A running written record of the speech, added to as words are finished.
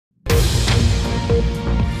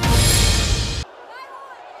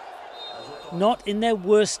Not in their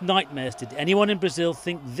worst nightmares did anyone in Brazil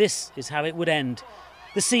think this is how it would end.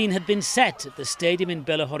 The scene had been set at the stadium in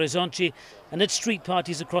Belo Horizonte and at street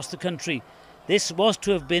parties across the country. This was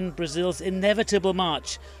to have been Brazil's inevitable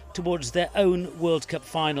march towards their own World Cup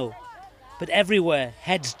final. But everywhere,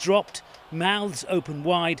 heads dropped, mouths opened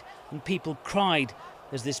wide, and people cried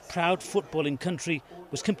as this proud footballing country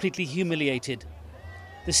was completely humiliated.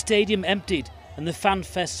 The stadium emptied and the fan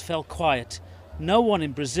fest fell quiet. No one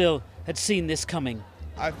in Brazil had seen this coming.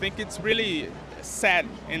 I think it's really sad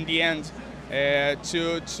in the end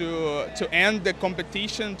to end the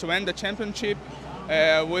competition, to end the championship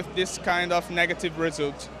with this kind of negative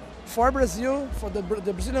result. For Brazil, for the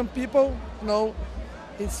Brazilian people,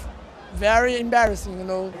 it's very embarrassing,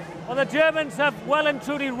 Well, the Germans have well and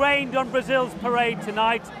truly rained on Brazil's parade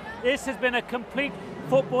tonight. This has been a complete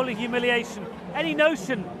footballing humiliation. Any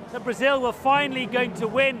notion that Brazil were finally going to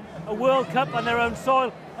win a World Cup on their own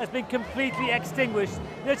soil has been completely extinguished.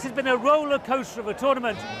 This has been a roller coaster of a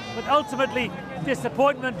tournament, but ultimately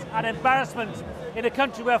disappointment and embarrassment in a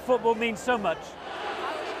country where football means so much.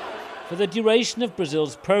 For the duration of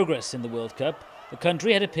Brazil's progress in the World Cup, the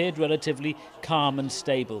country had appeared relatively calm and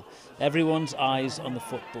stable, everyone's eyes on the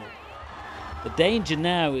football. The danger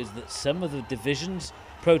now is that some of the divisions,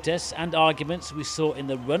 protests and arguments we saw in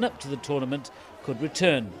the run-up to the tournament could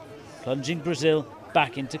return, plunging Brazil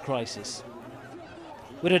back into crisis.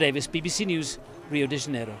 Willow Davis, BBC News, Rio de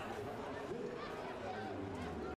Janeiro.